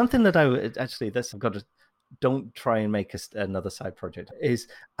 Something that I would actually, this I've got to, don't try and make another side project, is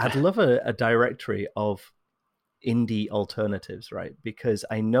I'd love a directory of indie alternatives, right? Because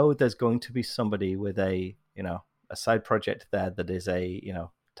I know there's going to be somebody with a, a side project there that is a,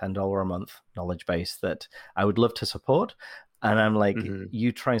 $10 a month knowledge base that I would love to support. And I'm like,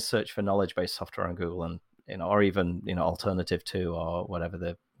 you try and search for knowledge based software on Google, and or even alternative to, or whatever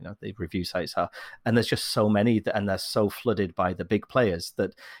the the review sites are, and there's just so many and they're so flooded by the big players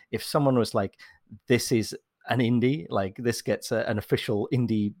that if someone was like, this is an indie, like this gets an official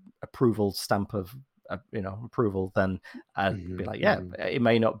indie approval stamp of approval, then I'd be like, yeah, it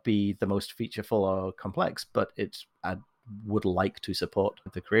may not be the most featureful or complex, but I would like to support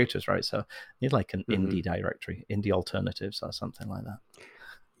the creators, right? So need like an indie directory, indie alternatives or something like that.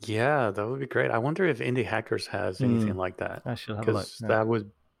 Yeah, that would be great. I wonder if Indie Hackers has anything like that. I should have a look. Because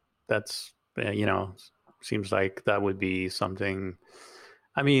that's seems like that would be something.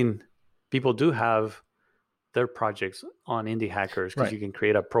 I mean, people do have their projects on Indie Hackers because you can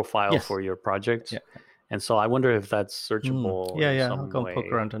create a profile for your project. Yeah. And so I wonder if that's searchable. Yeah. Some I'll go way. and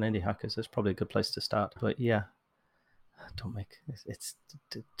poke around on Indie Hackers. That's probably a good place to start. But yeah, don't make it's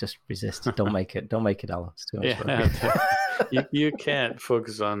just resist. Don't make it, Alan. It's too much work. You can't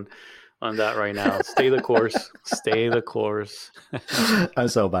focus on that right now. Stay the course. Stay the course. I'm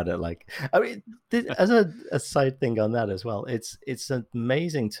so bad at I mean, as a side thing on that as well, it's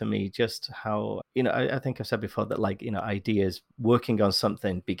amazing to me just how, I think I've said before that ideas, working on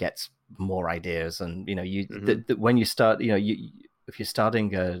something begets more ideas, and when you start, if you're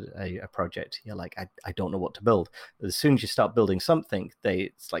starting a project, you're like, I don't know what to build. As soon as you start building something,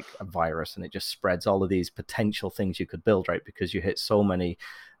 it's like a virus, and it just spreads all of these potential things you could build, right? Because you hit so many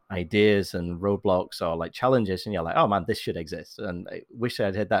ideas and roadblocks or like challenges, and you're like, oh man, this should exist, and I wish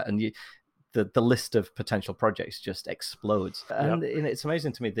I'd had that, and the list of potential projects just explodes. And it's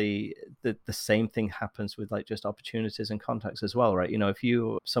amazing to me the same thing happens with like just opportunities and contacts as well, right?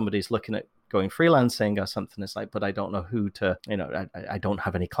 If somebody's looking at going freelancing or something, it's like, but I don't know who to, I don't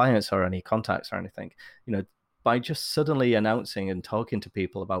have any clients or any contacts or anything, by just suddenly announcing and talking to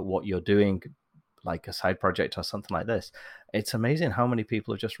people about what you're doing, like a side project or something like this, it's amazing how many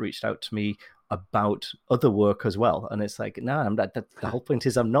people have just reached out to me about other work as well. And it's like, no, the whole point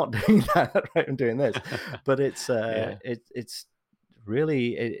is I'm not doing that, right? I'm doing this. But it's it's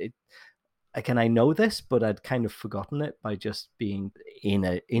really again, I know this, but I'd kind of forgotten it by just being in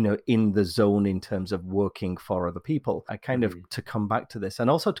the zone in terms of working for other people. I kind of, to come back to this, and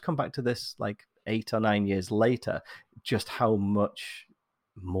also to come back to this like 8 or 9 years later, just how much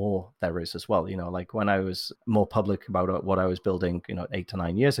more there is as well. Like when I was more public about what I was building 8 to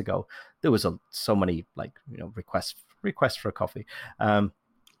 9 years ago, there was so many like requests for a coffee,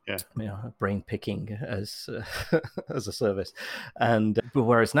 brain picking as as a service. And but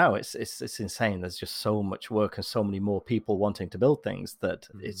whereas now it's insane. There's just so much work and so many more people wanting to build things that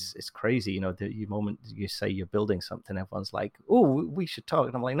it's crazy. The moment you say you're building something, everyone's like, oh, we should talk,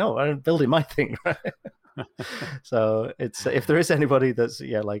 and I'm like, no, I'm building my thing, right? So it's, if there is anybody that's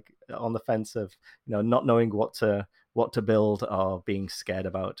like on the fence of not knowing what to build or being scared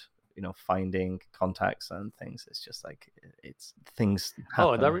about finding contacts and things, it's just like it's things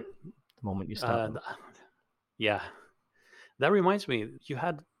happen the moment you start. That reminds me, you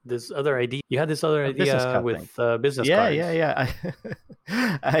had this other idea. You had this other idea with business cards. Yeah.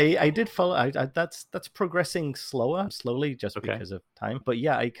 I did follow. That's progressing slowly, just because of time. But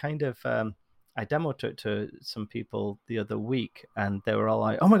yeah, I kind of I demoed it to some people the other week, and they were all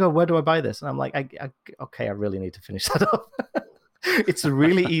like, "Oh my god, where do I buy this?" And I'm like, "Okay, I really need to finish that up." It's a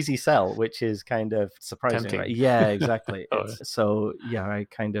really easy sell, which is kind of surprising, right? Yeah, exactly. So yeah, I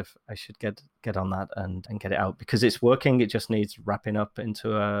should get on that and get it out, because it's working. It just needs wrapping up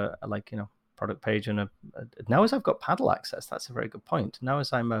into a product page, and now as I've got Paddle access, that's a very good point. Now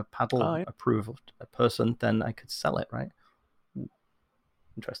as I'm a Paddle approved person, then I could sell it, right?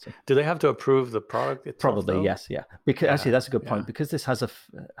 Interesting. Do they have to approve the product itself? Probably, though? Yes, yeah. Because actually, that's a good point, because this has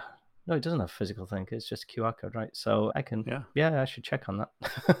no, it doesn't have a physical thing. It's just a QR code, right? So I can, I should check on that.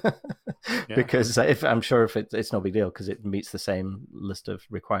 Because if I'm sure if it's no big deal because it meets the same list of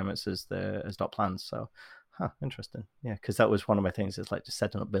requirements as dot plans. So, interesting. Yeah, because that was one of my things. It's like just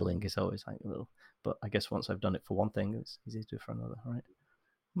setting up billing is always like a little. But I guess once I've done it for one thing, it's easy to do for another, right?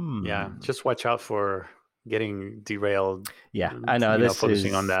 Yeah, just watch out for getting derailed. Yeah, I know. This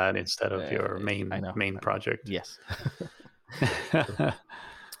focusing is, on that instead of your main project. Yes.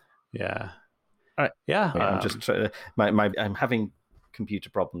 Yeah. All right. Yeah. I'm just I'm having computer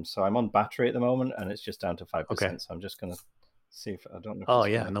problems, so I'm on battery at the moment, and it's just down to 5%. Okay. So I'm just gonna see if I don't know. Oh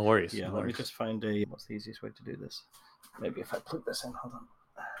yeah, no worries. Yeah, no let me worries. just find what's the easiest way to do this. Maybe if I plug this in. Hold on.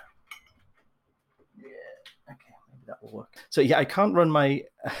 Yeah. Okay. Maybe that will work. So yeah, I can't run my.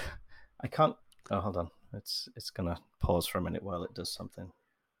 I can't. Oh, hold on. It's gonna pause for a minute while it does something.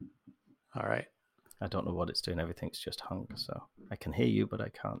 All right. I don't know what it's doing. Everything's just hung, so I can hear you, but I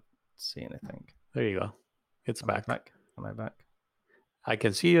can't see anything. There you go. It's back. Am I back? I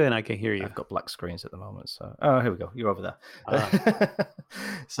can see you and I can hear you. I've got black screens at the moment, so here we go. You're over there.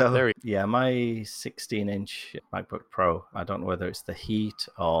 So yeah, my 16-inch MacBook Pro. I don't know whether it's the heat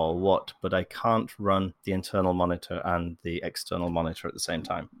or what, but I can't run the internal monitor and the external monitor at the same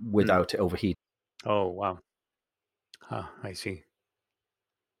time without it overheating. Oh wow. I see.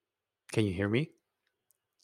 Can you hear me?